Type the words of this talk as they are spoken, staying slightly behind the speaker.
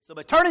So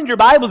by turning your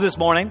Bibles this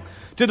morning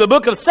to the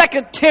book of 2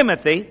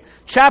 Timothy,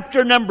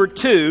 chapter number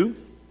 2.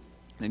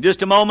 In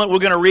just a moment, we're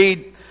going to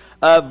read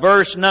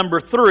verse number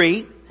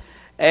 3.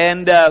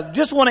 And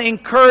just want to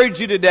encourage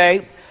you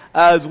today,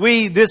 as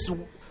this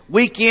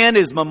weekend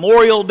is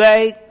Memorial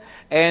Day,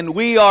 and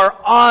we are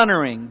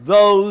honoring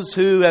those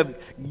who have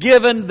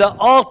given the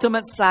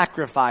ultimate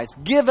sacrifice,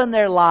 given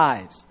their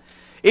lives.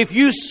 If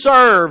you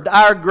served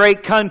our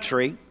great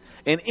country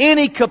in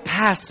any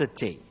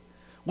capacity,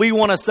 we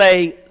want to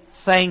say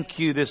thank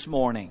you this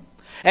morning.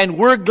 And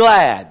we're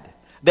glad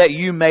that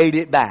you made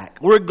it back.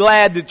 We're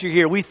glad that you're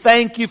here. We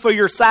thank you for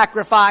your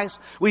sacrifice.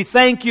 We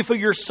thank you for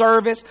your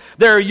service.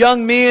 There are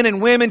young men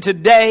and women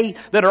today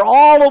that are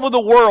all over the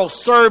world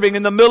serving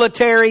in the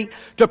military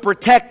to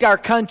protect our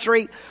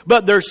country.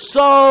 But there's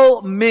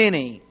so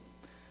many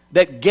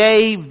that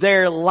gave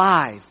their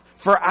life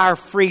for our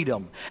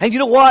freedom. And you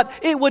know what?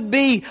 It would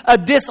be a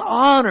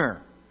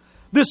dishonor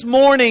this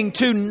morning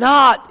to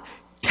not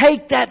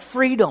take that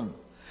freedom.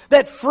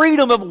 That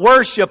freedom of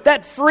worship,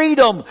 that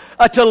freedom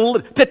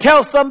to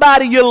tell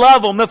somebody you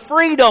love them, the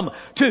freedom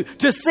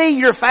to see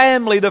your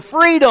family, the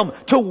freedom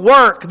to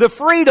work, the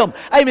freedom.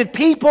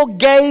 People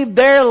gave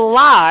their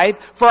life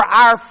for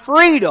our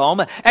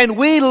freedom, and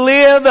we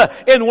live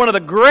in one of the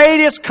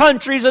greatest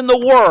countries in the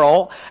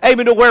world,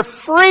 to where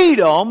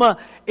freedom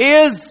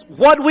is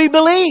what we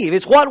believe.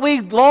 It's what we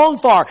long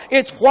for.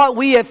 It's what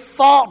we have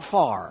fought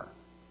for.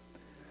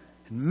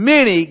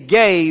 Many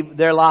gave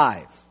their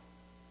life.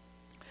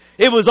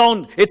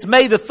 It's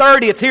May the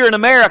 30th here in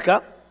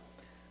America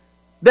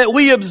that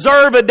we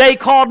observe a day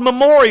called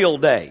Memorial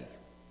Day.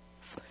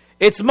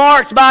 It's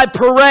marked by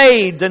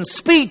parades and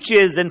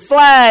speeches and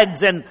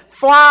flags and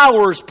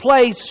flowers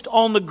placed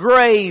on the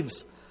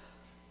graves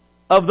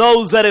of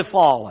those that have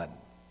fallen.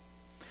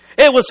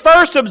 It was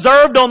first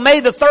observed on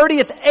May the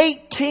 30th,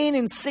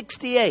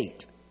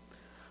 1868,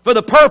 for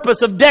the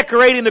purpose of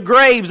decorating the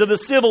graves of the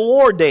Civil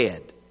War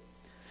dead.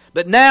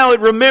 But now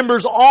it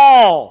remembers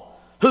all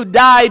who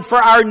died for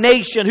our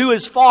nation, who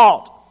has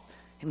fought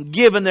and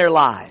given their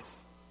life.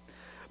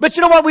 But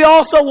you know what? We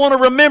also want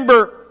to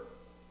remember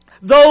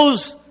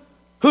those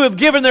who have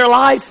given their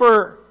life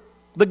for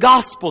the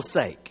gospel's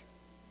sake.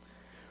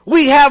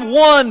 We have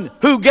one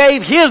who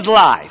gave his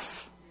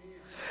life.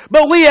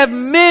 But we have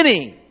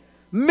many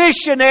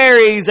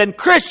missionaries and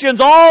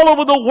Christians all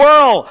over the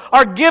world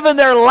are giving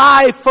their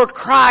life for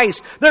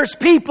Christ. There's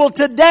people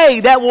today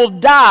that will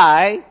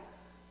die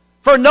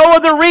for no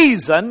other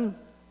reason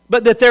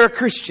but that they're a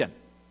Christian.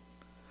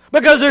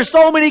 Because there's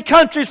so many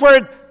countries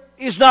where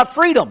it's not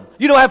freedom.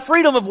 You don't have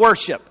freedom of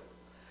worship.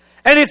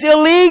 And it's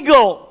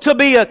illegal to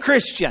be a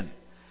Christian.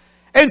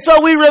 And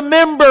so we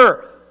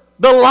remember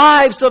the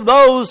lives of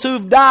those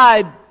who've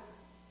died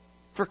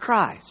for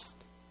Christ.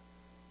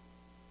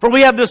 For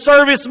we have the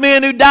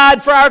servicemen who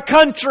died for our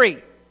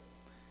country.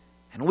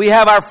 And we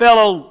have our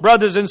fellow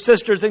brothers and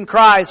sisters in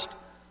Christ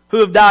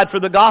who have died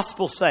for the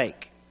gospel's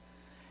sake.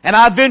 And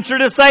I venture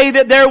to say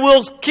that there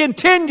will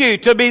continue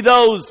to be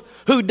those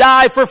who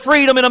die for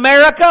freedom in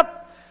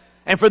America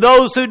and for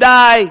those who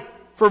die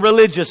for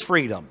religious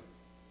freedom.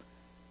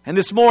 And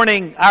this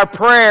morning, our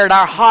prayer and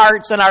our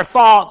hearts and our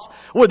thoughts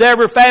with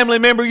every family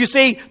member. You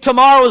see,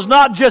 tomorrow is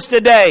not just a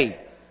day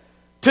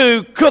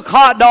to cook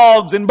hot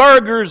dogs and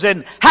burgers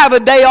and have a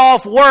day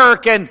off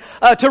work and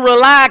to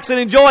relax and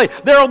enjoy.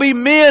 There will be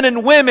men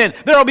and women.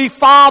 There will be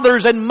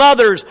fathers and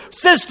mothers,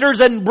 sisters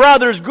and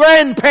brothers,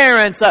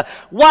 grandparents,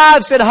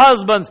 wives and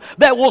husbands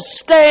that will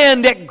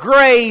stand at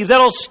graves, that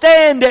will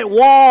stand at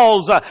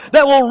walls,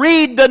 that will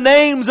read the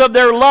names of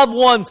their loved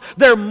ones.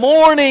 They're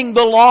mourning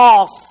the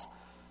loss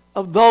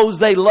of those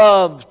they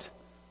loved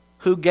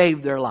who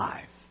gave their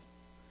life.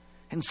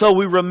 And so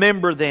we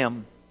remember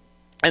them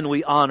and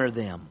we honor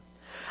them.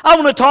 I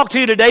want to talk to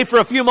you today for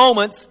a few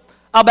moments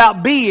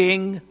about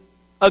being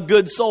a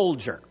good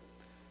soldier.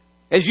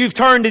 As you've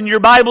turned in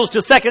your Bibles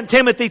to 2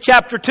 Timothy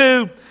chapter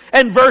 2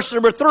 and verse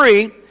number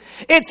 3,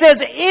 it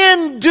says,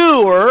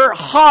 endure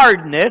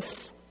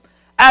hardness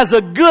as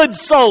a good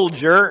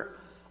soldier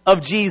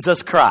of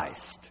Jesus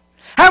Christ.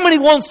 How many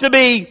wants to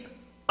be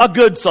a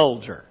good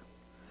soldier?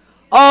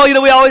 Oh,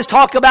 we always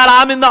talk about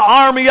I'm in the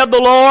army of the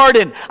Lord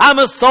and I'm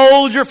a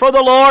soldier for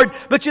the Lord.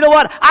 But you know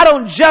what? I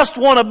don't just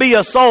want to be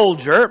a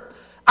soldier.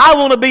 I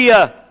want to be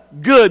a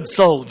good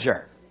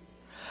soldier.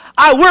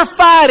 We're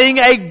fighting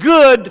a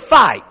good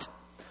fight.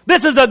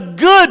 This is a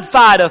good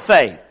fight of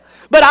faith.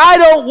 But I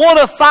don't want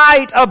to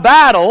fight a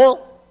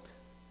battle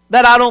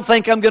that I don't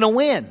think I'm going to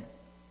win.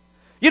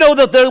 You know,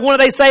 what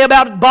they say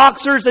about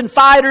boxers and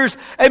fighters?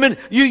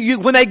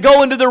 When they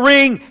go into the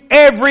ring,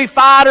 every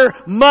fighter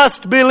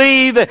must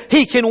believe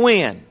he can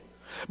win.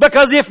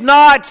 Because if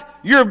not,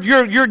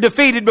 you're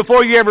defeated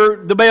before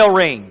the bell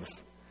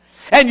rings.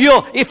 And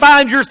you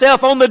find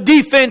yourself on the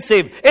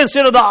defensive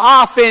instead of the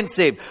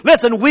offensive.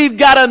 Listen, we've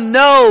got to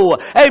know,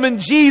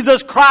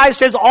 Jesus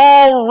Christ has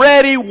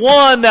already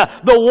won the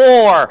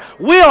war.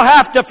 We'll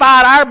have to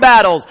fight our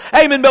battles.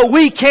 But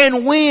we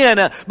can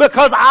win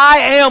because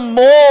I am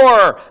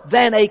more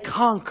than a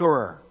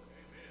conqueror.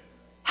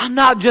 I'm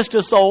not just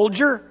a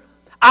soldier.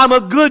 I'm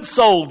a good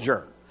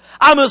soldier.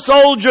 I'm a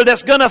soldier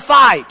that's going to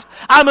fight.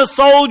 I'm a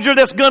soldier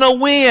that's going to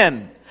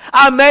win.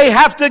 I may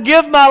have to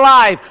give my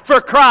life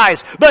for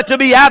Christ, but to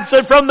be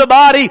absent from the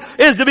body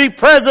is to be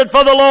present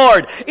for the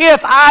Lord.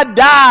 If I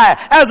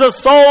die as a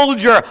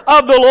soldier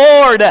of the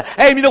Lord,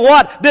 and you know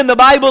what? Then the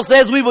Bible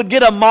says we would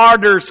get a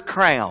martyr's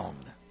crown.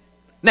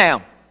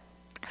 Now,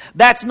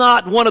 that's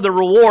not one of the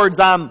rewards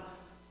I'm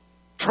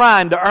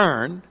trying to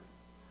earn,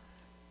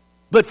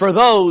 but for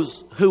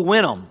those who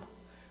win them,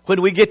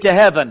 when we get to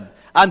heaven,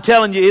 I'm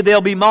telling you,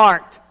 they'll be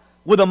marked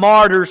with a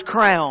martyr's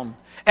crown.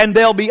 And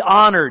they'll be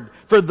honored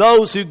for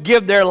those who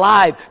give their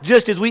life,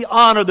 just as we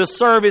honor the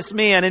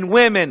servicemen and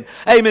women,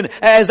 amen,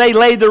 as they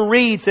lay the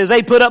wreaths, as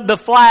they put up the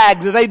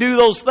flags, as they do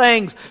those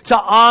things to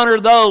honor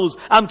those.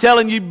 I'm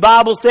telling you,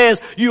 Bible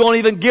says you won't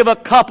even give a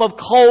cup of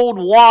cold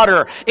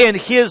water in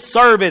His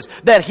service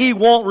that He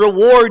won't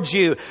reward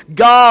you.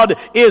 God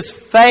is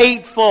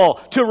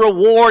faithful to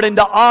reward and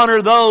to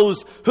honor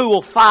those who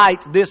will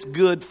fight this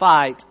good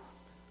fight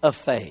of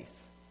faith.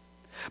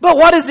 But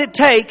what does it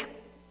take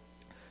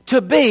to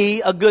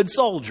be a good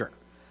soldier?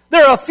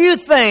 There are a few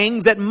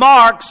things that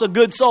marks a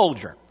good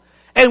soldier.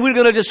 And we're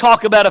going to just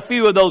talk about a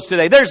few of those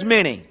today. There's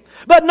many.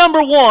 But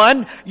number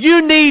one,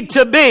 you need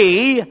to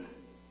be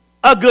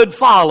a good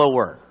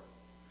follower.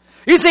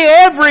 You see,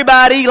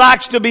 everybody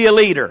likes to be a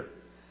leader.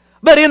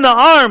 But in the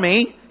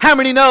army, how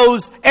many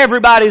knows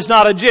everybody's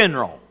not a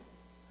general?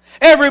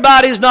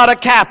 Everybody's not a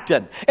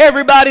captain.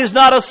 Everybody's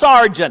not a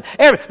sergeant.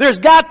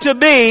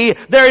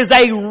 There is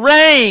a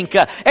rank,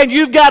 and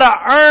you've got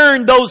to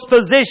earn those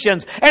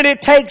positions. And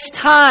it takes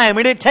time,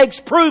 and it takes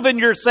proving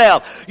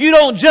yourself. You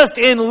don't just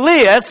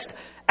enlist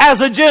as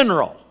a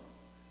general.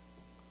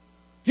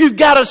 You've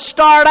got to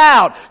start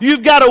out.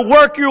 You've got to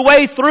work your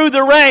way through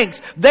the ranks.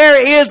 There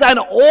is an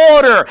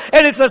order,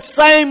 and it's the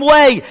same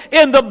way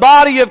in the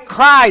body of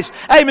Christ.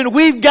 Amen.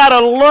 We've got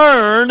to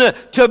learn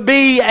to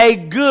be a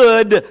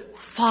good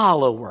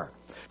follower.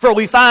 For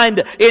we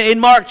find in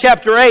Mark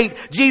chapter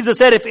 8, Jesus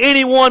said, if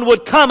anyone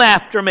would come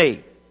after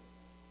me,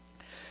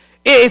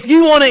 if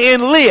you want to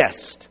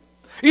enlist,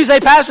 you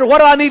say, Pastor, what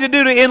do I need to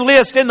do to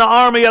enlist in the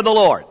army of the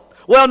Lord?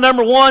 Well,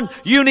 number one,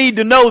 you need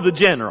to know the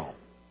general.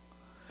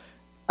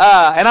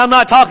 And I'm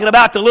not talking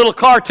about the little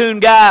cartoon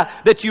guy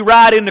that you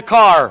ride in the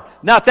car.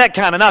 Not that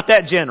kind of, not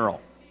that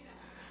general.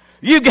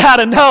 You got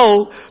to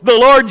know the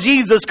Lord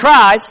Jesus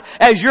Christ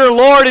as your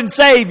Lord and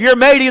Savior,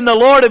 made Him the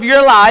Lord of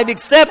your life,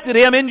 accepted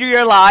Him into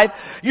your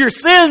life. Your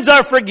sins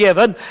are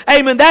forgiven.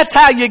 Amen. That's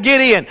how you get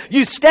in.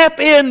 You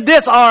step in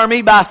this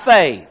army by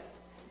faith.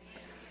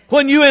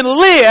 When you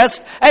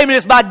enlist, amen,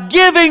 it's by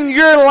giving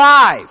your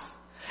life.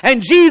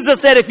 And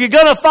Jesus said, if you're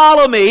going to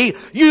follow me,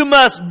 you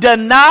must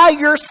deny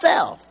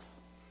yourself.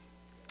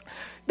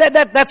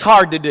 That's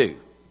hard to do.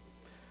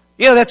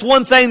 You know, that's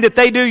one thing that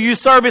they do. You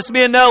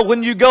servicemen know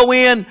when you go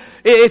in,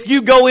 if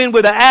you go in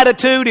with an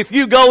attitude, if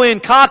you go in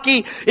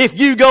cocky, if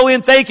you go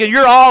in thinking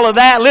you're all of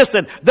that,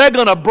 listen, they're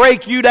going to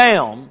break you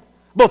down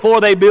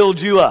before they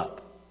build you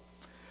up.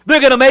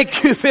 They're going to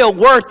make you feel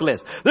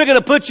worthless. They're going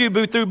to put you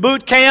through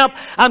boot camp.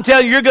 I'm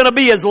telling you, you're going to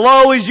be as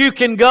low as you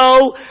can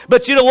go.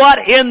 But you know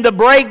what? In the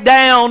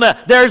breakdown,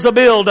 there's a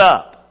build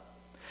up.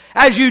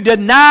 As you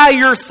deny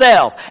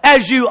yourself,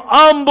 as you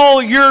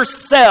humble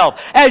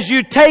yourself, as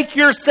you take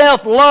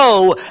yourself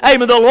low,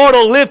 amen, the Lord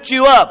will lift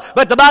you up.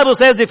 But the Bible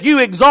says if you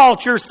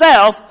exalt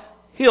yourself,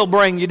 He'll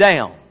bring you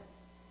down.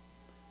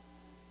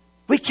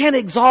 We can't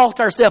exalt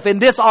ourselves in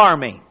this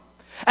army.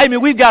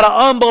 Amen, we've got to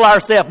humble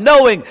ourselves,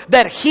 knowing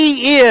that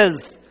He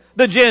is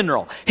the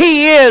general.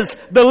 He is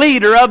the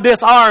leader of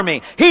this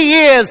army.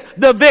 He is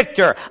the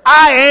victor.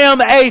 I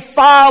am a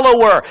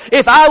follower.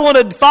 If I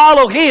want to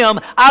follow Him,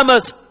 I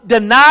must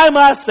deny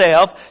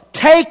myself,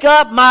 take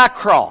up my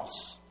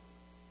cross.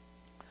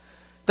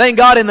 Thank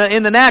God in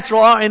the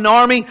natural, in the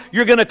army,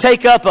 you're going to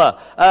take up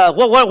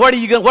what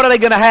are they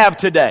going to have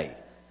today?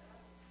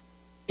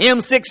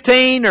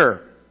 M16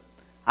 or,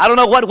 I don't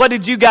know, what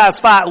did you guys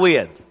fight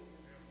with?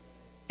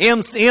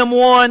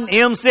 M1,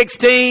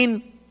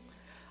 M16?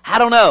 I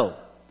don't know.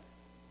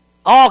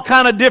 All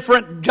kind of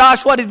different.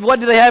 Josh, what did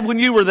they have when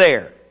you were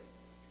there?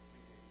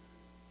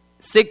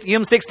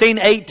 M16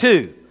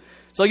 8.2.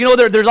 So, you know,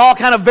 there's all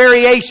kind of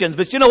variations.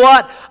 But you know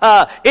what?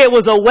 It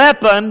was a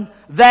weapon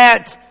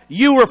that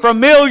you were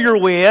familiar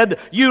with.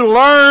 You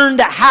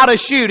learned how to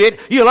shoot it.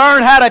 You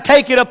learned how to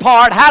take it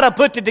apart, how to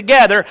put it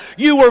together.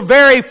 You were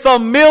very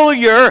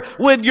familiar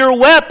with your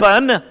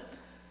weapon.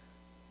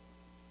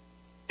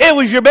 It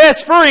was your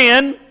best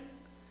friend.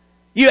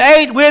 You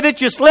ate with it,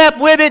 you slept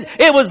with it,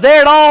 it was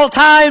there at all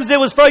times, it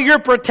was for your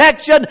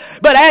protection.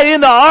 But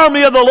in the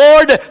army of the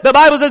Lord, the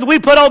Bible says we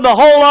put on the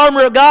whole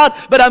armor of God,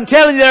 but I'm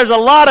telling you there's a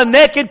lot of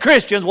naked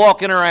Christians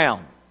walking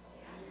around.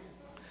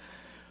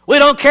 We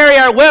don't carry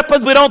our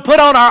weapons, we don't put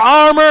on our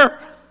armor,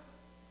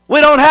 we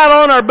don't have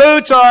on our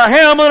boots or our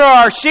helmet or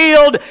our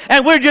shield,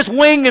 and we're just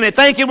winging it,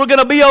 thinking we're going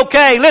to be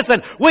okay.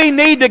 Listen, we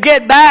need to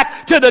get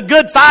back to the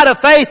good fight of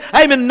faith.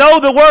 Amen.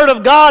 Know the Word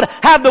of God.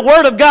 Have the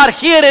Word of God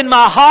hid in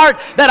my heart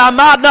that I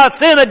might not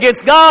sin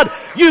against God.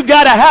 You've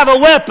got to have a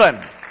weapon.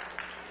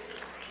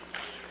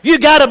 You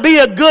got to be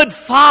a good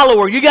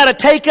follower. You got to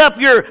take up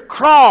your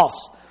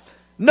cross.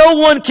 No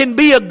one can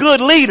be a good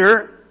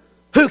leader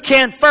who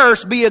can't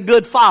first be a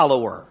good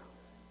follower.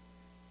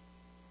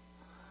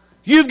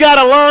 You've got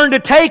to learn to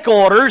take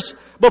orders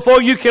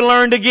before you can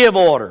learn to give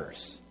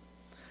orders.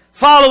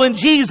 Following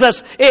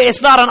Jesus,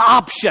 it's not an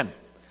option.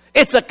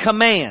 It's a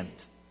command.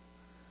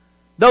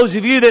 Those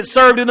of you that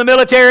served in the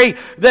military,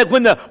 that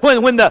when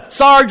the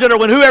sergeant or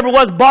when whoever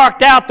was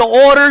barked out the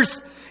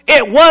orders,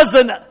 it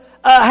wasn't,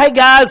 hey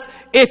guys,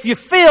 if you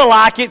feel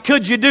like it,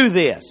 could you do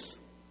this?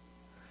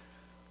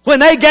 When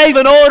they gave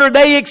an order,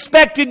 they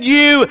expected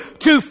you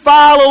to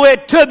follow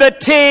it to the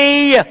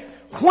T.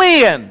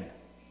 When?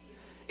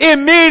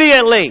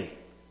 Immediately.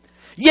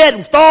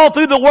 Yet all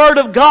through the Word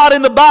of God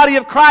in the body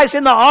of Christ,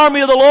 in the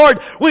army of the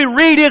Lord, we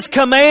read His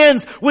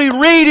commands, we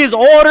read His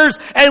orders,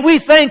 and we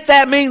think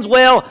that means,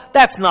 well,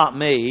 that's not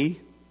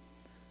me.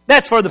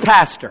 That's for the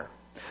pastor.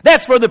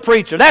 That's for the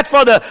preacher. That's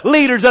for the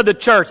leaders of the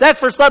church. That's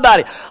for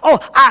somebody.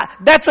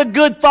 That's a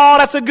good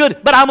thought.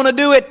 But I'm going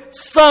to do it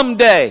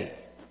someday.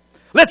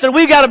 Listen,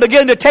 we've got to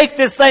begin to take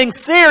this thing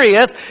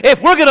serious.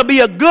 If we're going to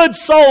be a good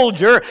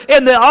soldier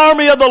in the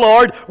army of the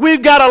Lord,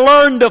 we've got to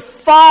learn to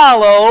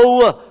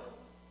follow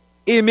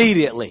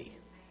immediately.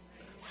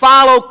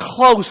 Follow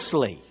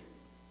closely.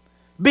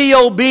 Be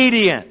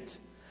obedient.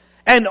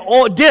 And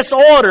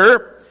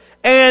disorder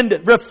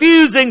and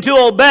refusing to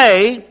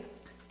obey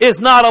is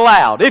not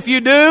allowed. If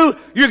you do,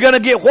 you're going to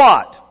get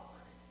what?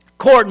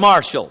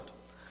 Court-martialed.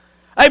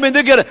 I mean,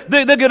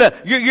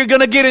 you're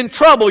gonna get in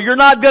trouble. You're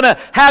not gonna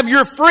have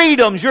your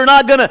freedoms. You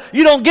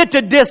don't get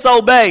to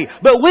disobey.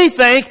 But we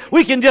think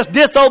we can just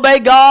disobey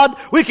God.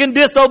 We can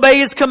disobey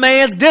His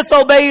commands,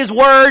 disobey His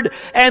word,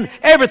 and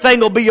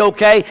everything will be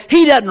okay.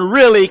 He doesn't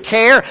really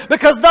care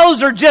because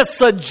those are just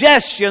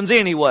suggestions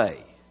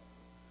anyway.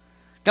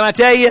 Can I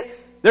tell you?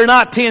 They're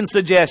not 10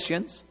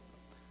 suggestions.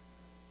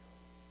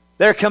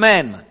 They're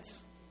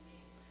commandments.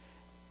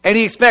 And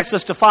He expects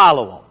us to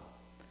follow them.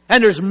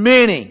 And there's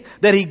many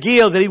that He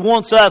gives that He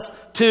wants us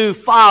to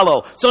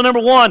follow. So number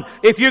one,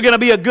 if you're going to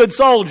be a good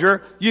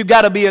soldier, you've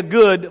got to be a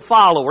good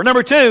follower.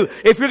 Number two,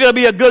 if you're going to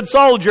be a good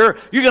soldier,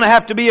 you're going to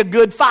have to be a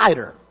good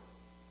fighter.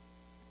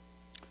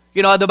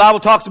 You know, the Bible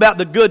talks about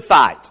the good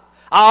fight.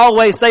 I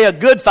always say a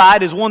good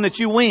fight is one that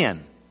you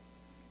win.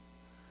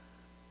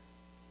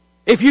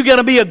 If you're going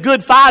to be a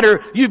good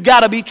fighter, you've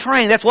got to be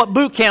trained. That's what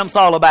boot camp's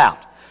all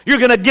about. You're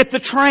going to get the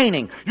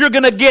training. You're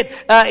going to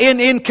get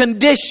in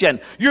condition.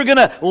 You're going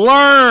to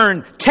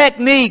learn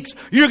techniques.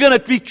 You're going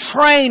to be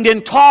trained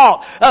and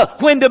taught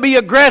when to be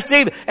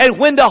aggressive and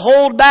when to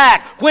hold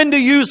back, when to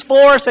use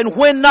force and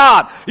when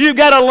not. You've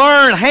got to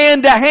learn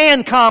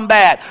hand-to-hand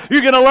combat.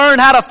 You're going to learn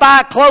how to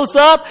fight close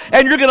up,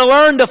 and you're going to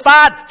learn to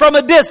fight from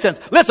a distance.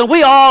 Listen,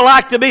 we all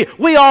want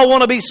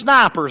to be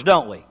snipers,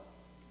 don't we?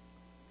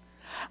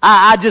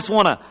 I just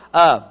want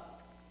to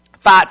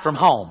fight from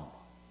home.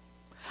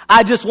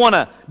 I just want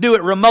to do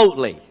it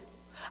remotely.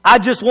 I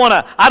don't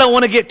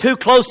want to get too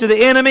close to the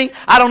enemy.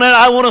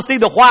 I want to see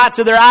the whites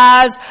of their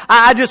eyes.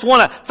 I just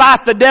want to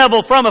fight the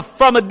devil from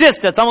a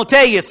distance. I'm going to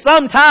tell you,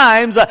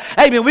 sometimes,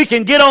 we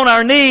can get on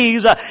our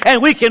knees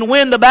and we can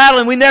win the battle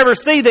and we never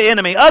see the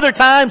enemy. Other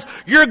times,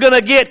 you're going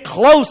to get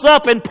close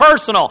up and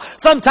personal.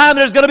 Sometimes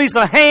there's going to be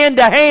some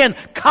hand-to-hand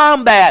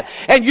combat.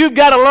 And you've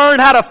got to learn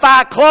how to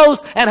fight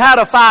close and how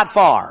to fight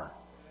far.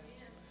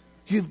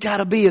 You've got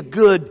to be a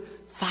good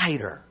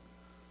fighter.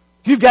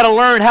 You've got to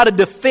learn how to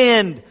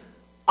defend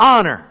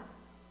honor.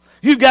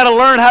 You've got to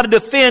learn how to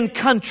defend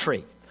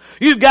country.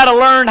 You've got to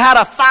learn how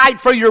to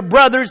fight for your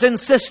brothers and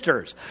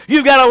sisters.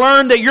 You've got to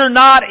learn that you're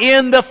not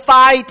in the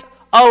fight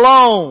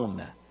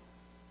alone.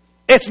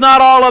 It's not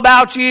all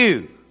about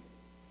you.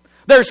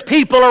 There's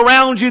people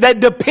around you that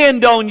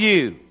depend on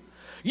you.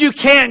 You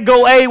can't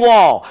go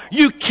AWOL.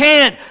 You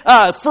can't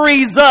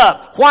freeze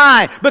up.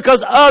 Why?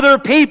 Because other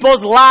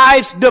people's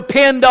lives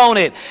depend on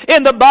it.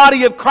 In the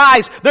body of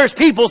Christ, there's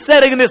people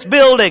sitting in this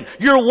building.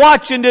 You're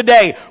watching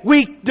today.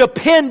 We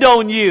depend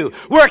on you.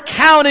 We're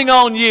counting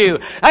on you.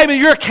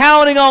 You're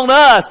counting on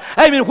us.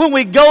 When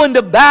we go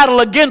into battle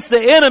against the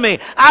enemy,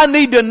 I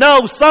need to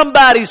know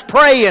somebody's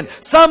praying.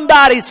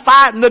 Somebody's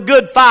fighting the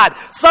good fight.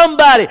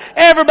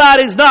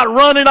 Everybody's not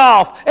running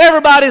off.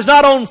 Everybody's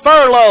not on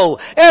furlough.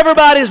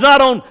 Everybody's not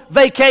on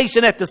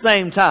vacation at the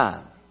same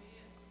time.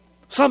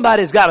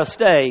 Somebody's got to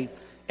stay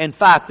and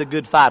fight the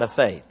good fight of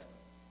faith.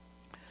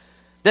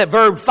 That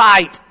verb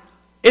fight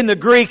in the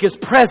Greek is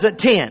present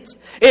tense.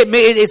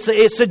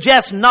 It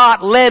suggests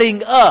not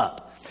letting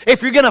up.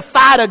 If you're going to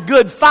fight a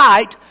good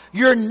fight,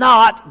 you're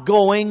not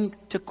going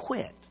to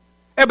quit.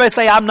 Everybody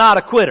say, I'm not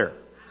a quitter.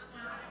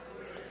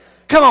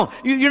 Come on,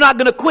 you're not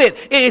going to quit.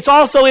 It's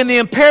also in the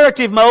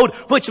imperative mode,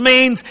 which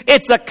means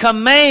it's a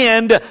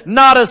command,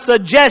 not a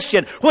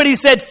suggestion. When He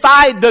said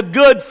fight the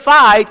good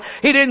fight,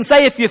 He didn't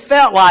say if you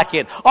felt like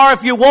it, or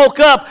if you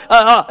woke up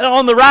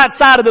on the right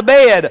side of the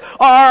bed,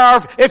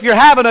 or if you're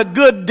having a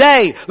good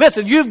day.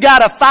 Listen, you've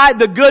got to fight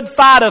the good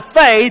fight of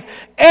faith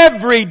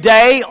every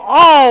day,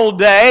 all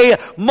day,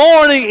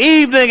 morning,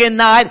 evening, and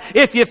night.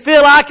 If you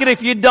feel like it,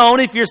 if you don't,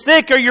 if you're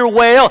sick or you're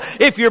well,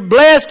 if you're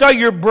blessed or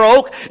you're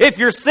broke, if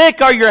you're sick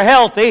or you're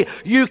healthy,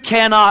 you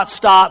cannot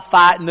stop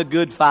fighting the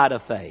good fight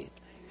of faith.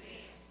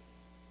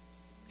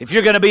 If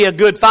you're going to be a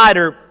good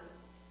fighter,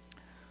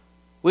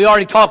 we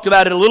already talked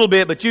about it a little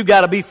bit, but you've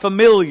got to be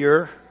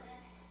familiar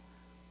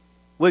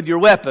with your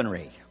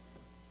weaponry.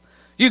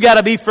 You've got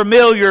to be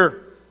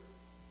familiar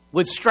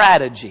with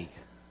strategy.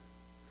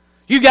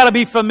 You've got to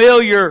be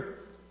familiar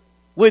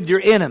with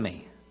your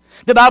enemy.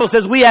 The Bible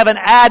says we have an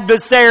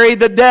adversary,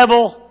 the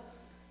devil,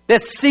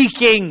 that's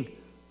seeking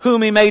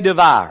whom he may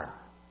devour.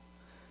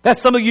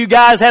 That's some of you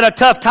guys had a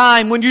tough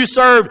time when you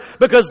served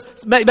because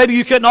maybe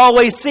you couldn't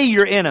always see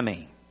your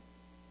enemy.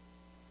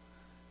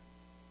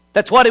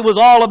 That's what it was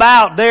all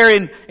about there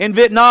in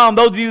Vietnam.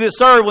 Those of you that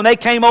served, when they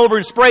came over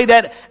and sprayed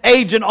that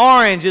Agent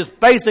Orange, is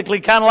basically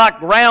kind of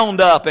like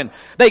Roundup. And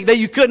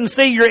you couldn't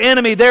see your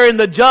enemy there in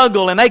the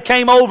jungle. And they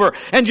came over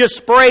and just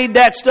sprayed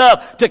that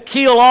stuff to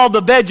kill all the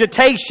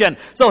vegetation.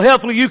 So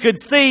hopefully you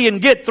could see and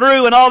get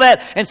through and all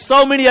that. And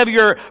so many of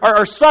you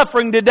are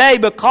suffering today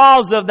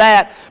because of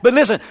that. But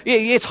listen,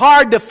 it's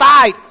hard to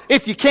fight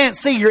if you can't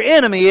see your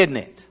enemy, isn't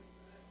it?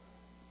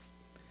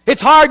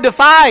 It's hard to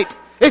fight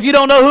if you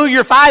don't know who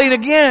you're fighting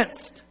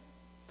against.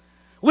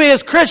 We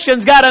as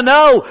Christians got to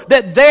know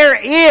that there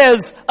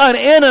is an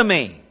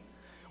enemy.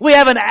 We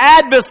have an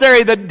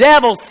adversary, the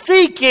devil,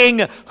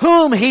 seeking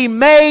whom he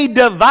may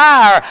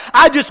devour.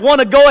 I just want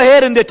to go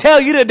ahead and to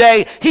tell you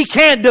today, he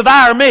can't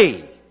devour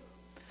me.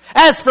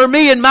 As for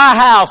me and my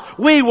house,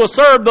 we will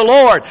serve the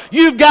Lord.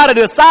 You've got to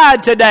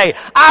decide today,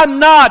 I'm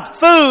not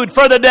food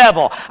for the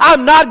devil.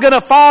 I'm not going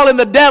to fall in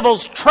the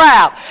devil's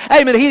trap.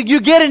 Amen. You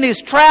get in his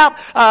trap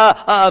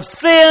of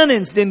sin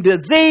and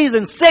disease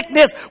and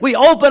sickness. We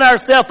open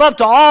ourselves up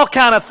to all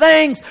kind of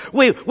things.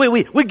 We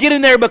get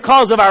in there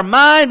because of our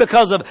mind,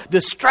 because of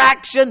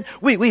distraction.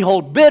 We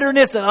hold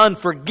bitterness and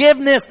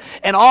unforgiveness,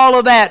 and all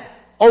of that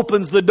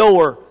opens the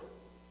door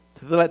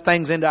to let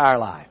things into our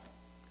life.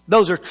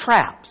 Those are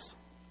traps.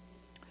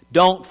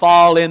 Don't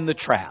fall in the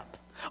trap.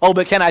 Oh,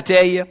 but can I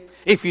tell you,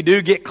 if you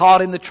do get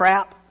caught in the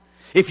trap,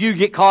 if you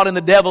get caught in the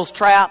devil's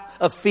trap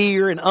of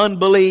fear and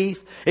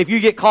unbelief, if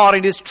you get caught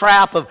in his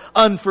trap of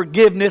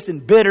unforgiveness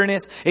and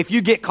bitterness, if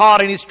you get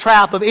caught in his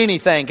trap of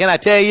anything, can I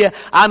tell you,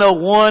 I know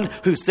one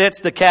who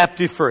sets the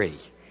captive free.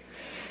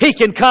 He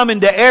can come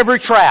into every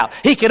trap.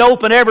 He can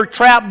open every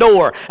trap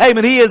door.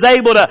 Amen. He is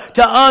able to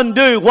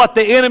undo what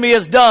the enemy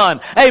has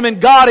done. Amen.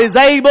 God is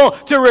able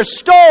to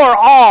restore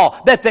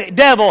all that the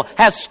devil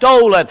has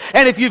stolen.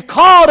 And if you've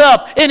caught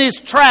up in his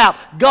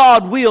trap,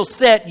 God will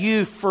set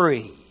you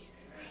free.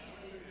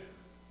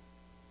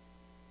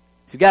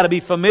 You've got to be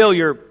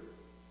familiar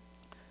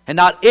and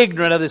not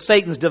ignorant of the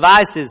Satan's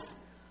devices.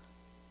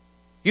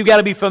 You've got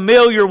to be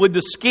familiar with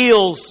the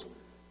skills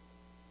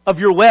of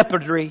your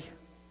weaponry.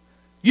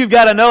 You've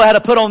got to know how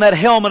to put on that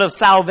helmet of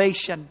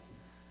salvation.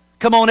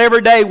 Come on,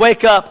 every day,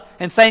 wake up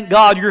and thank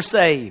God you're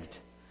saved.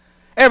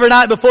 Every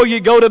night before you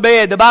go to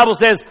bed, the Bible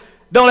says,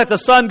 don't let the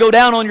sun go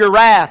down on your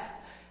wrath.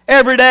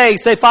 Every day,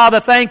 say, Father,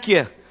 thank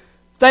you.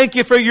 Thank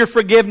you for your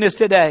forgiveness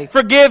today.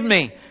 Forgive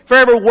me for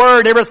every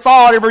word, every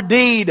thought, every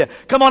deed.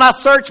 Come on, I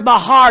search my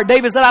heart.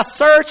 David said, I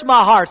search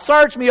my heart.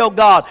 Search me, O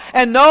God,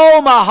 and know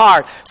my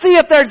heart. See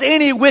if there's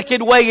any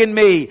wicked way in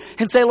me.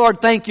 And say, Lord,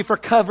 thank you for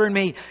covering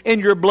me in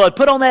your blood.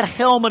 Put on that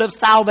helmet of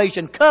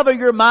salvation. Cover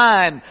your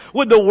mind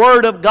with the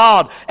Word of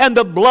God and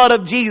the blood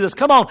of Jesus.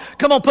 Come on,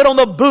 put on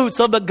the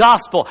boots of the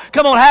gospel.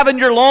 Come on, having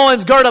your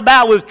loins girt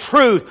about with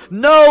truth.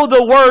 Know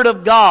the Word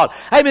of God.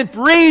 Amen.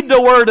 Read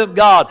the Word of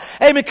God.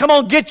 Amen. Come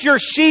on, get your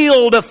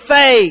shield of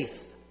faith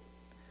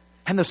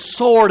and the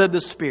sword of the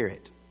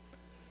Spirit.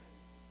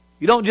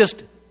 You don't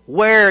just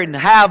wear and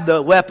have the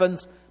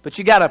weapons, but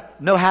you got to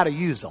know how to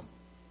use them.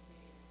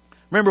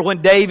 Remember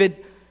when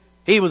David,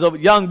 he was a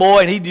young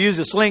boy and he'd use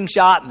a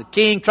slingshot and the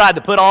king tried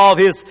to put all of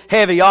his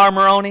heavy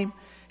armor on him?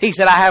 He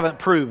said, I haven't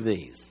proved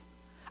these.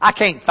 I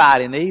can't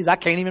fight in these. I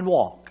can't even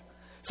walk.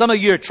 Some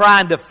of you are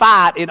trying to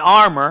fight in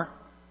armor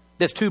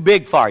that's too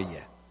big for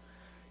you.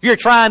 You're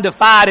trying to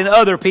fight in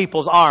other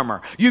people's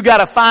armor. You got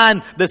to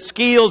find the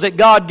skills that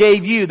God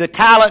gave you, the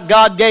talent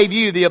God gave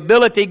you, the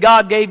ability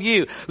God gave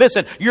you.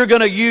 Listen, you're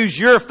going to use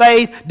your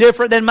faith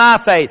different than my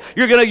faith.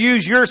 You're going to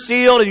use your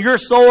shield and your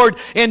sword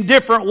in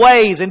different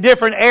ways, in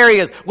different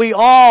areas. We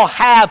all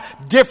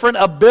have different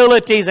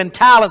abilities and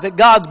talents that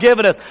God's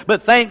given us.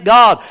 But thank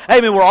God,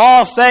 amen, we're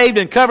all saved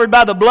and covered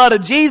by the blood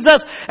of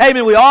Jesus.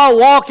 Amen, we all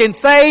walk in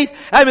faith.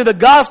 Amen, the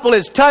gospel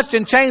has touched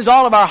and changed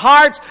all of our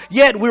hearts.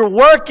 Yet we're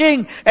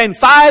working and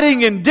fighting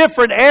in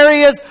different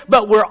areas,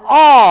 but we're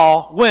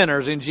all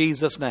winners in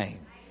Jesus' name.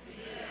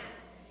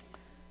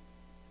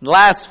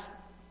 Last,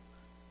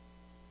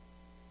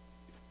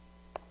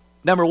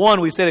 number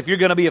one, we said if you're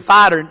going to be a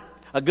fighter,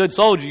 a good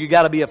soldier, you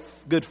got to be a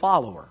good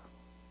follower.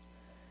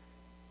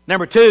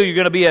 Number two, you're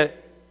going to be a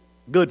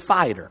good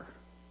fighter.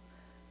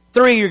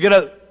 Three, you're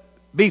going to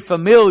be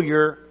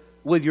familiar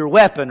with your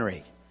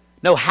weaponry.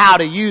 Know how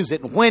to use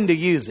it and when to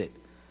use it.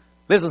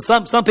 Listen,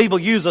 some people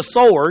use a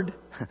sword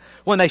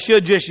when they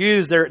should just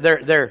use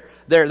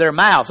their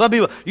mouth. Some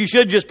people, you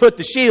should just put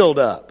the shield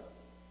up.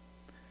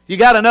 You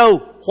got to know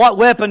what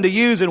weapon to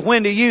use and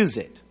when to use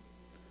it.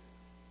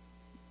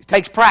 It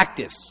takes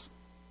practice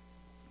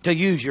to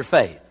use your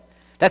faith.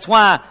 That's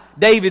why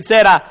David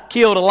said, I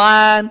killed a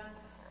lion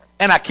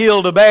and I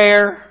killed a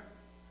bear.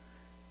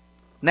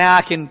 Now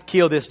I can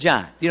kill this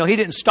giant. You know, he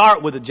didn't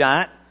start with a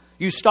giant.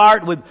 You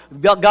start with,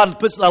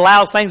 God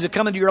allows things to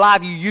come into your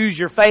life. You use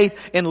your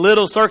faith in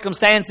little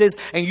circumstances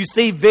and you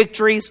see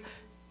victories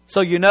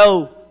so you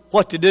know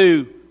what to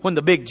do when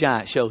the big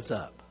giant shows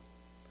up.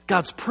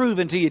 God's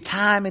proven to you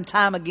time and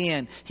time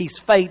again, He's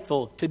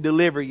faithful to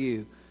deliver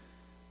you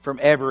from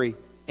every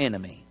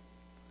enemy.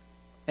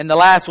 And the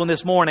last one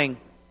this morning,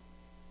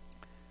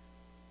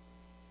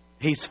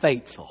 He's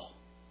faithful.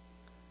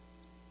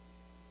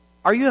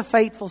 Are you a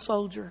faithful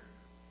soldier?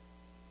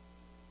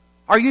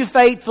 Are you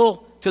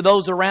faithful to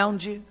those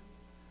around you?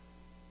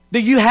 Do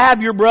you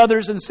have your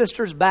brothers and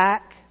sisters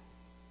back?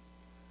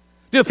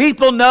 Do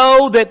people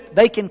know that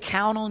they can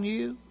count on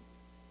you?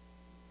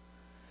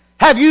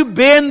 Have you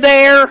been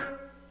there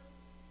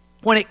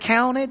when it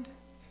counted?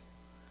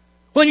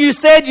 When you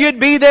said you'd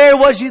be there,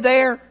 was you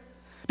there?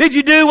 Did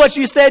you do what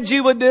you said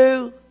you would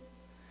do?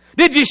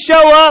 Did you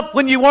show up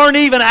when you weren't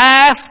even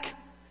asked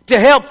to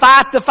help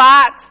fight the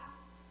fight?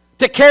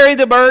 To carry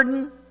the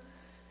burden?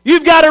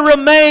 You've got to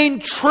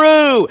remain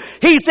true.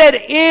 He said,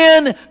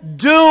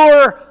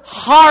 endure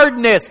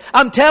hardness.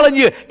 I'm telling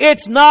you,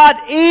 it's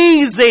not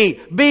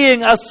easy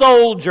being a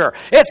soldier.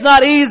 It's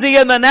not easy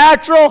in the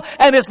natural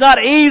and it's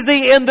not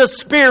easy in the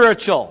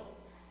spiritual.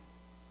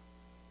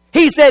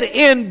 He said,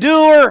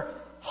 endure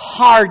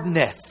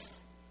hardness.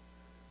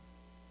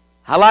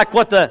 I like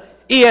what the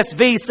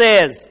ESV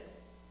says.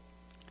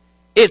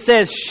 It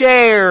says,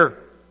 share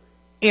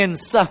in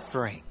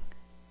suffering.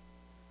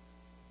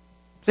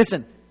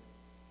 Listen,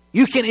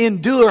 you can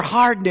endure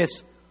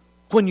hardness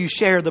when you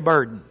share the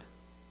burden.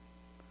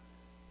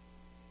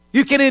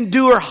 You can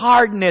endure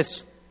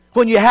hardness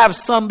when you have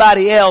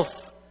somebody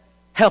else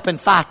helping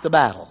fight the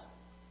battle.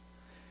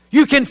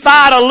 You can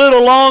fight a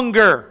little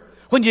longer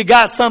when you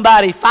got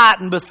somebody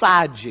fighting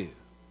beside you.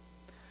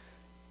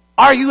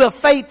 Are you a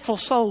faithful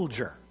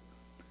soldier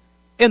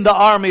in the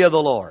army of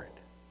the Lord?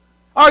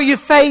 Are you a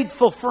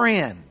faithful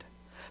friend?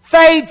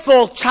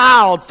 Faithful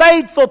child,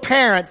 faithful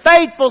parent,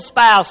 faithful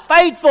spouse,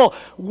 faithful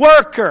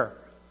worker.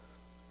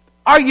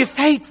 Are you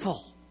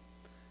faithful?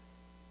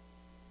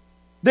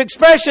 The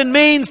expression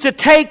means to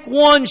take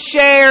one's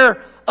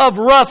share of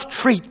rough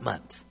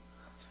treatment.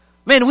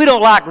 Man, we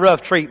don't like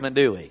rough treatment,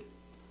 do we?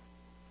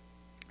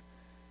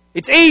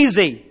 It's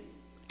easy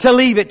to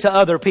leave it to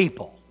other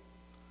people.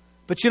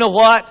 But you know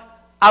what?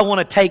 I want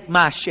to take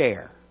my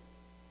share.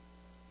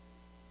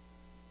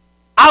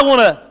 I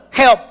want to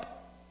help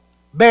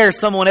bear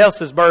someone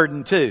else's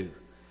burden too.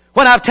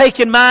 When I've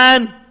taken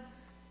mine,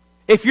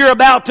 if you're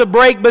about to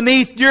break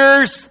beneath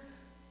yours,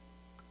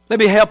 let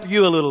me help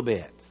you a little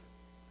bit.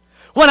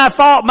 When I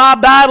fought my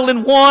battle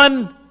and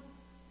won,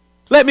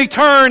 let me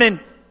turn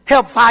and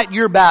help fight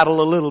your battle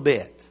a little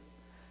bit.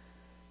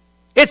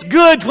 It's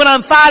good when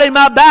I'm fighting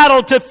my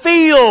battle to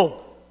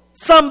feel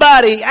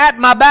somebody at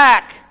my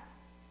back,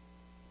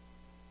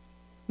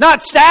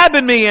 not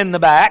stabbing me in the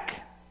back,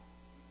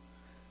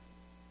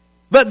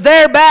 but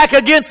their back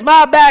against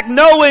my back,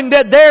 knowing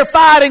that they're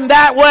fighting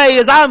that way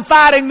as I'm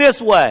fighting this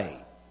way.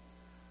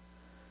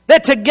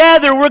 That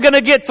together we're going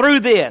to get through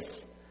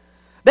this.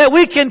 That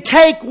we can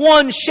take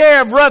one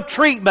share of rough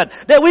treatment.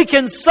 That we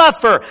can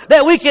suffer.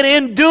 That we can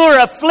endure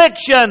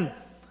affliction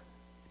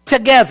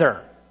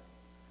together.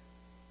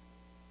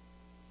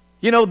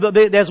 You know,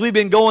 as we've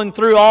been going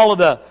through all of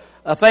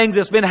the things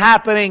that's been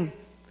happening,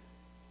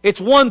 it's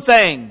one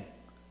thing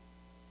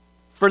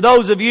for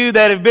those of you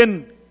that have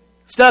been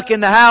stuck in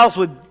the house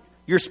with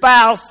your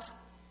spouse,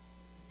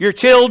 your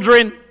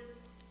children,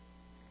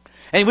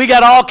 and we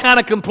got all kind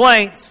of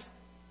complaints.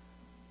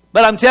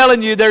 But I'm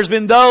telling you, there's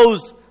been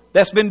those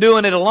that's been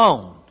doing it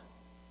alone.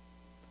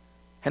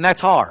 And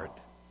that's hard.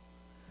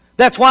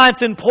 That's why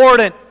it's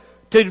important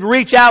to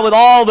reach out with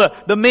all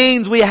the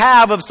means we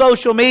have of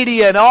social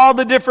media and all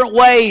the different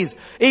ways,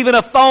 even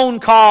a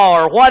phone call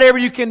or whatever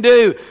you can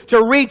do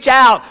to reach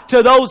out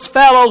to those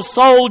fellow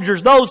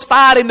soldiers, those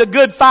fighting the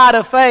good fight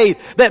of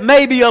faith that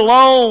may be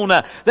alone,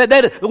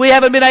 that we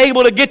haven't been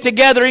able to get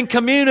together in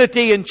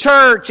community and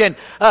church, and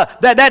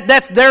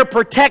that's their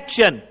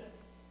protection.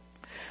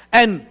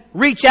 And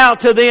reach out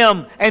to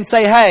them and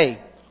say,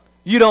 hey,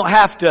 you don't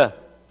have to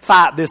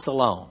fight this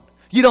alone.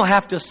 You don't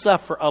have to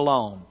suffer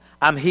alone.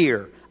 I'm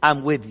here.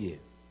 I'm with you.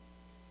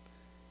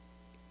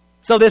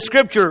 So this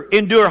scripture,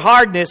 endure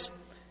hardness,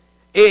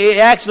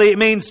 it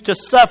means to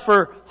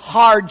suffer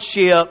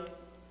hardship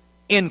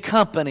in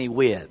company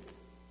with.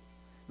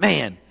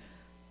 Man,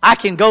 I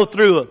can go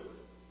through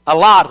a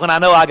lot when I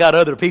know I got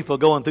other people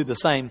going through the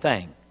same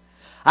thing.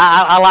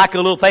 I like a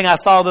little thing I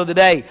saw the other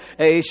day.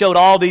 It showed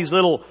all these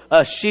little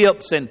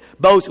ships and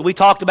boats. We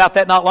talked about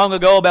that not long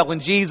ago, about when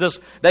Jesus,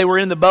 they were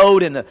in the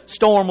boat and the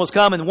storm was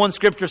coming. One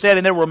scripture said,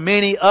 and there were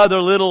many other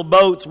little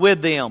boats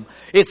with them.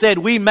 It said,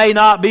 we may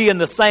not be in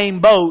the same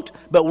boat,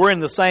 but we're in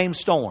the same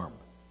storm.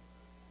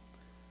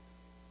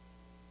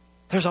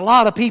 There's a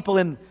lot of people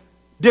in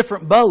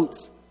different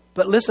boats.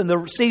 But listen,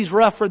 the sea's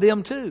rough for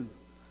them too.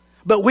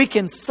 But we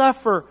can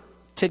suffer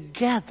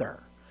together.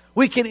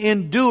 We can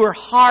endure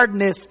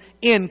hardness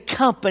in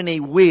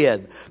company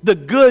with. The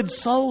good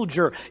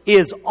soldier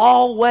is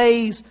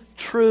always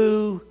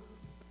true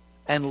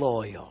and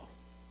loyal.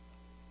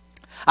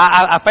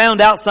 I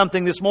found out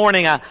something this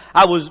morning.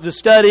 I was just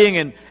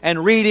studying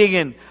and reading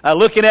and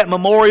looking at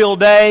Memorial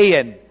Day,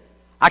 and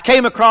I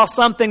came across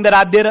something that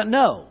I didn't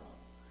know.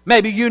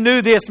 Maybe you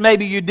knew this,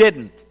 maybe you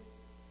didn't.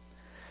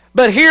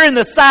 But here in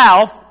the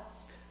South,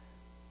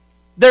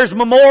 there's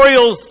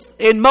memorials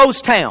in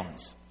most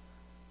towns.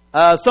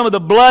 Some of the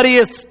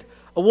bloodiest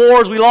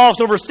wars, we lost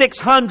over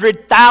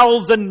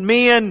 600,000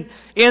 men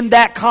in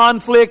that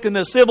conflict in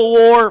the Civil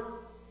War.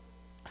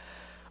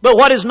 But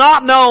what is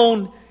not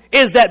known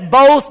is that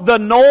both the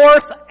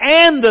North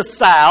and the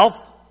South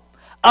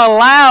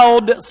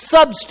allowed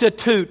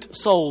substitute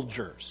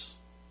soldiers.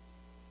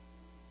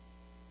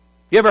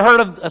 You ever heard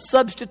of a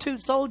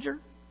substitute soldier?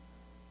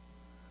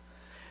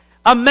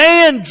 A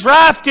man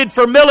drafted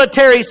for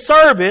military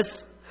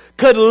service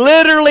could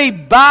literally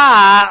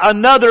buy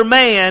another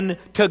man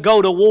to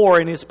go to war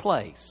in his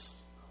place.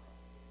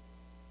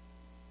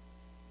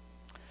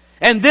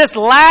 And this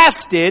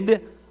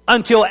lasted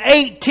until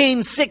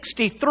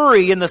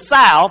 1863 in the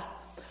South,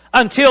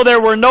 until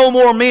there were no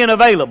more men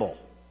available.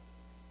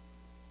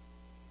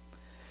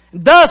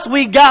 Thus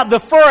we got the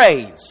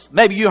phrase,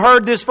 maybe you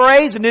heard this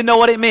phrase and didn't know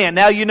what it meant,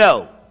 now you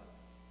know.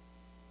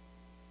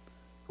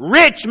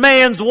 Rich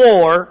man's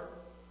war,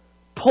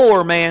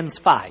 poor man's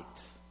fight.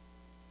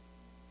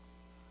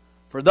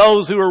 For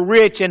those who were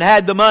rich and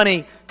had the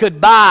money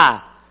could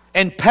buy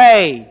and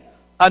pay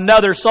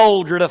another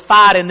soldier to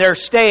fight in their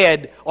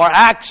stead, or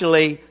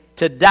actually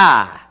to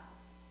die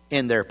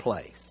in their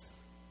place.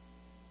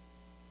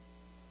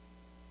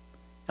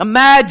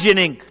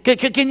 Imagining,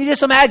 can you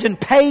just imagine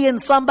paying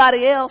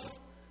somebody else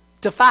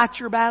to fight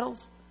your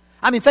battles?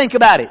 I mean, think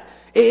about it.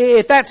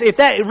 If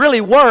that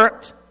really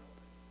worked,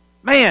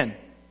 man,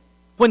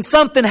 when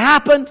something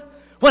happened,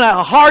 when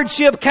a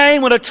hardship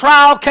came, when a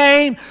trial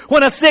came,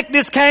 when a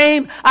sickness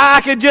came,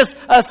 I could just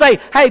say,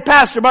 hey,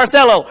 Pastor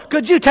Marcelo,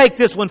 could you take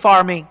this one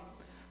for me?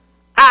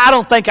 I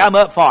don't think I'm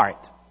up for it.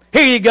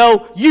 Here you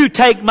go. You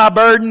take my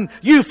burden.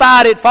 You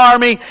fight it for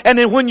me. And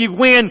then when you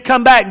win,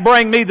 come back and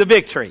bring me the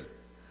victory.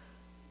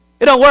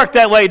 It don't work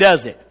that way,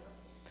 does it?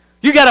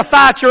 You got to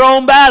fight your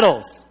own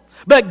battles.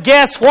 But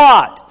guess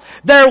what?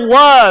 There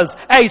was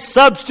a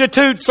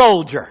substitute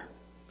soldier.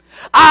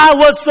 I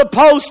was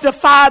supposed to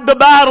fight the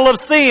battle of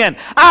sin.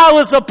 I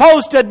was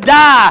supposed to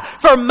die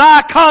for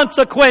my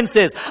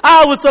consequences.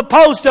 I was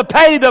supposed to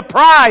pay the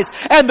price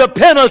and the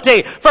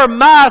penalty for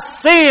my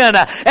sin.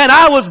 And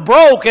I was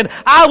broke and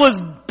I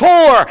was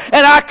poor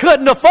and I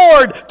couldn't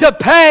afford to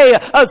pay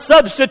a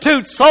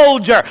substitute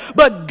soldier.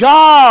 But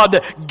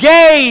God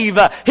gave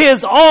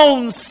His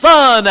own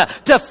Son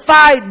to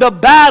fight the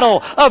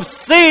battle of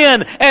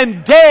sin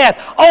and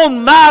death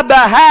on my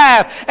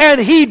behalf. And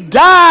He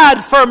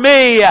died for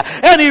me.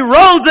 And He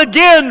rose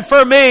again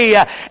for me.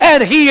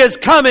 And He is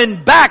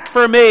coming back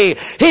for me.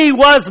 He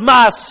was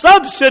my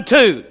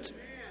substitute.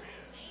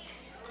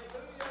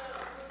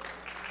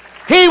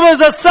 He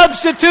was a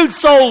substitute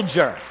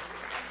soldier.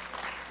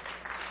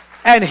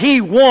 And He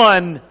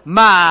won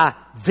my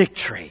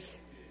victory.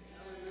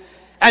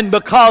 And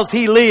because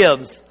He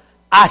lives,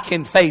 I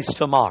can face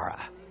tomorrow.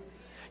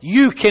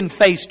 You can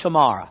face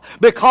tomorrow.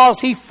 Because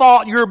He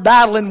fought your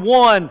battle and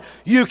won,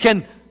 you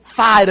can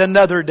fight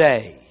another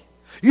day.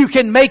 You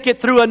can make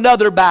it through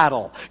another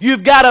battle.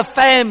 You've got a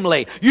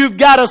family. You've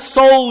got a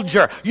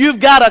soldier. You've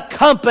got a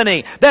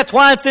company. That's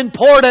why it's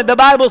important. The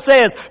Bible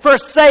says,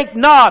 forsake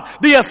not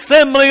the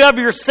assembling of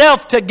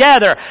yourself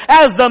together,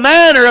 as the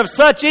manner of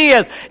such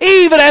is,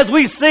 even as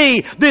we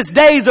see this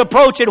day's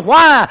approaching.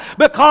 Why?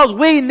 Because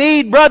we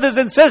need brothers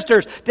and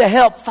sisters to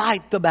help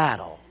fight the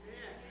battle.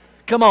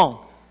 Come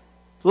on.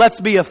 Let's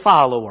be a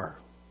follower.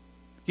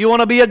 You want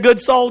to be a good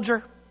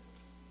soldier?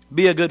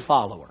 Be a good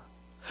follower.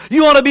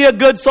 You want to be a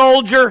good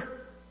soldier?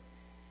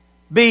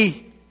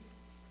 Be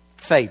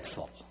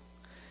faithful.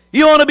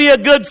 You want to be a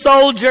good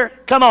soldier?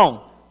 Come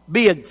on,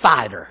 be a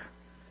fighter.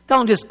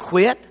 Don't just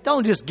quit.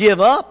 Don't just give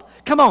up.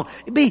 Come on,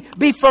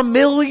 be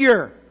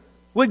familiar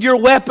with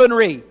your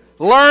weaponry.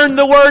 Learn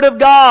the Word of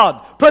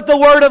God. Put the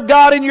Word of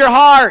God in your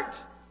heart.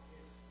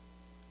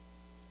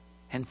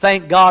 And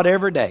thank God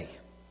every day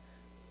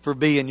for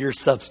being your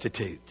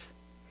substitute.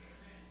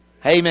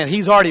 Amen.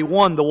 He's already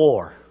won the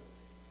war.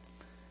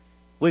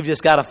 We've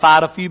just got to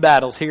fight a few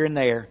battles here and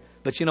there.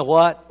 But you know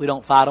what? We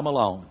don't fight them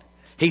alone.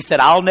 He said,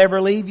 I'll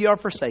never leave you or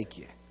forsake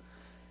you.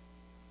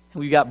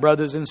 And we've got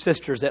brothers and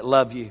sisters that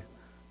love you,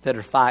 that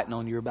are fighting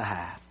on your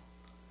behalf.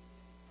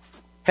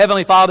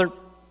 Heavenly Father,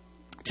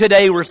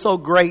 Today we're so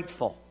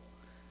grateful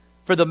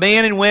for the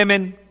men and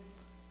women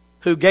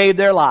who gave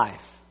their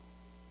life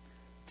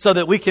so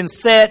that we can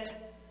sit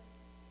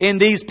in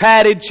these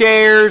padded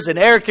chairs and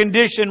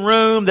air-conditioned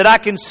room, that I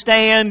can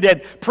stand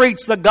and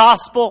preach the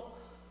gospel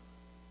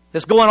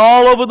that's going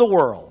all over the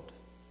world.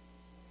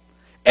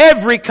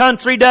 Every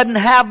country doesn't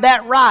have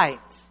that right.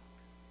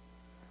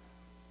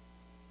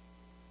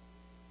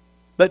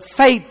 But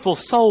faithful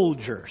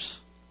soldiers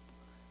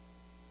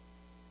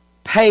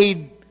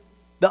paid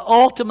the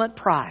ultimate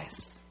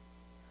price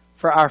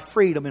for our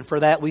freedom, and for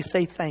that we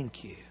say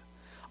thank you.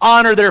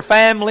 Honor their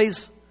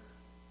families,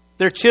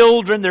 their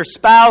children, their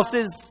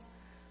spouses.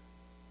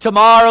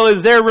 Tomorrow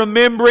as they're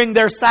remembering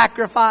their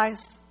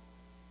sacrifice.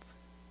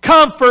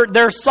 Comfort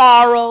their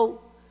sorrow.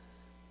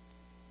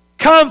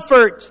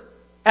 Comfort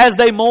as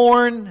they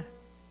mourn.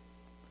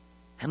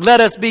 And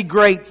let us be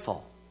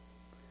grateful.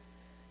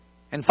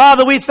 And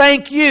Father, we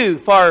thank you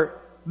for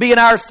being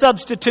our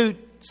substitute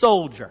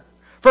soldier,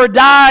 for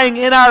dying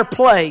in our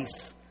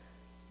place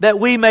that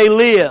we may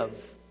live.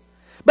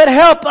 But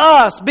help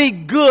us be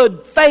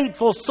good,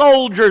 faithful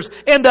soldiers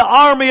in the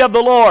army of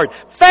the Lord.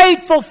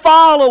 Faithful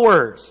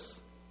followers.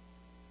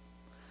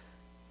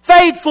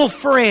 Faithful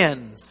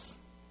friends.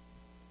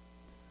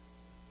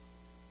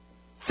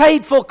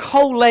 Faithful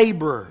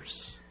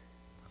co-laborers.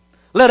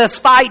 Let us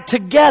fight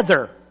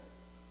together,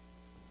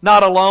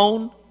 not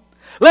alone.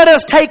 Let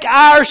us take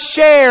our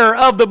share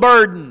of the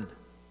burden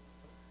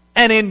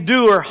and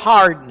endure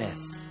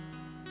hardness.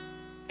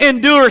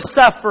 Endure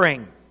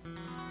suffering.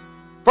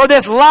 For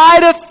this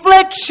light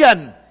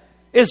affliction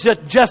is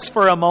just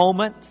for a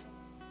moment.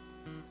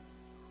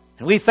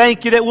 And we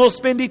thank you that we'll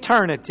spend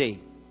eternity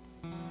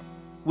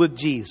with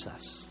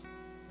Jesus.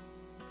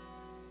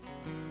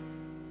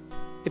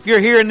 If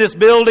you're here in this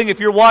building, if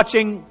you're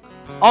watching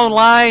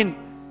online,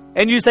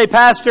 and you say,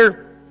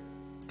 Pastor,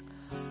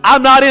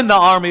 I'm not in the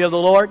army of the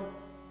Lord.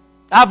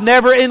 I've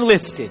never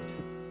enlisted.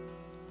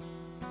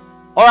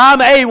 Or I'm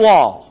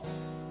AWOL.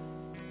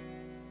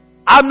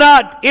 I'm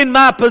not in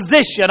my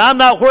position. I'm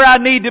not where I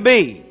need to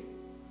be.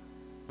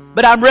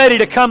 But I'm ready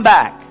to come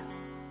back.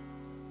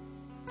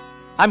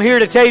 I'm here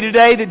to tell you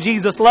today that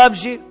Jesus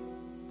loves you.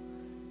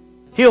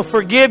 He'll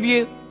forgive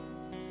you.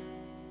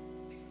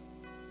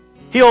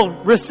 He'll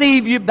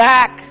receive you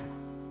back.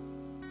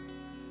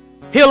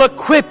 He'll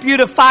equip you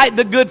to fight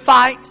the good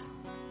fight.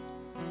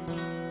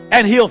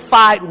 And He'll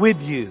fight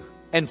with you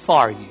and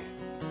for you.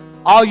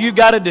 All you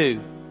got to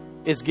do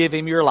is give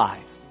Him your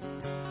life.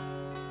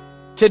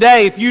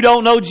 Today, if you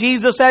don't know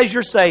Jesus as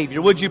your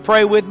Savior, would you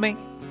pray with me?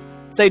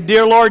 Say,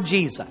 Dear Lord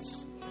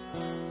Jesus,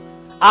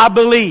 I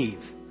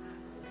believe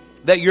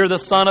that you're the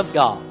Son of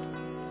God.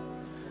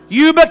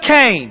 You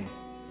became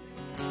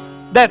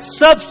that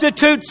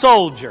substitute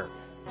soldier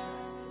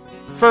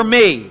for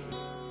me.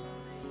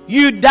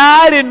 You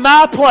died in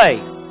my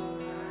place.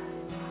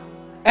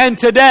 And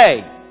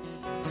today,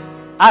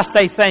 I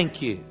say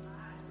thank you.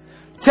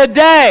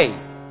 Today,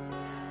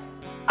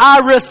 I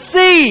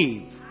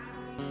receive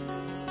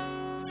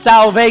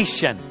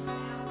salvation.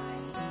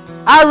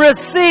 I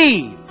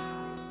receive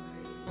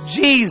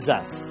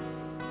Jesus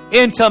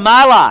into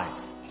my life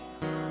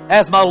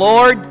as my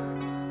Lord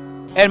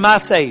and my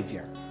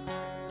Savior.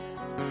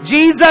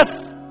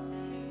 Jesus,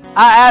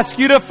 I ask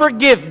you to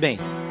forgive me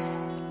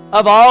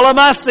of all of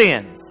my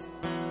sins.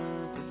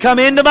 Come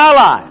into my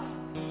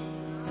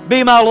life.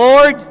 Be my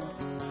Lord.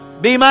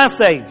 Be my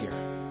Savior.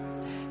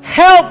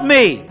 Help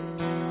me.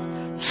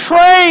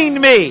 Train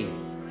me.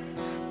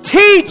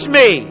 Teach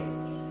me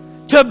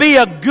to be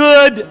a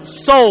good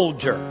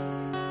soldier.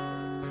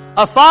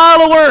 A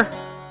follower.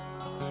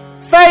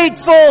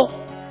 Faithful.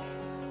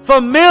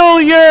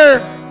 Familiar.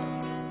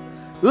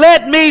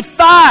 Let me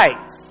fight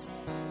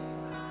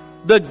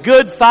the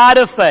good fight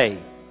of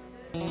faith.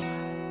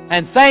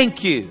 And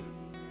thank you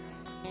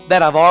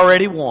that I've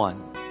already won.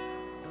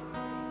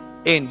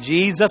 In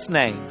Jesus'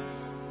 name,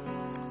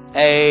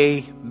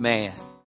 amen.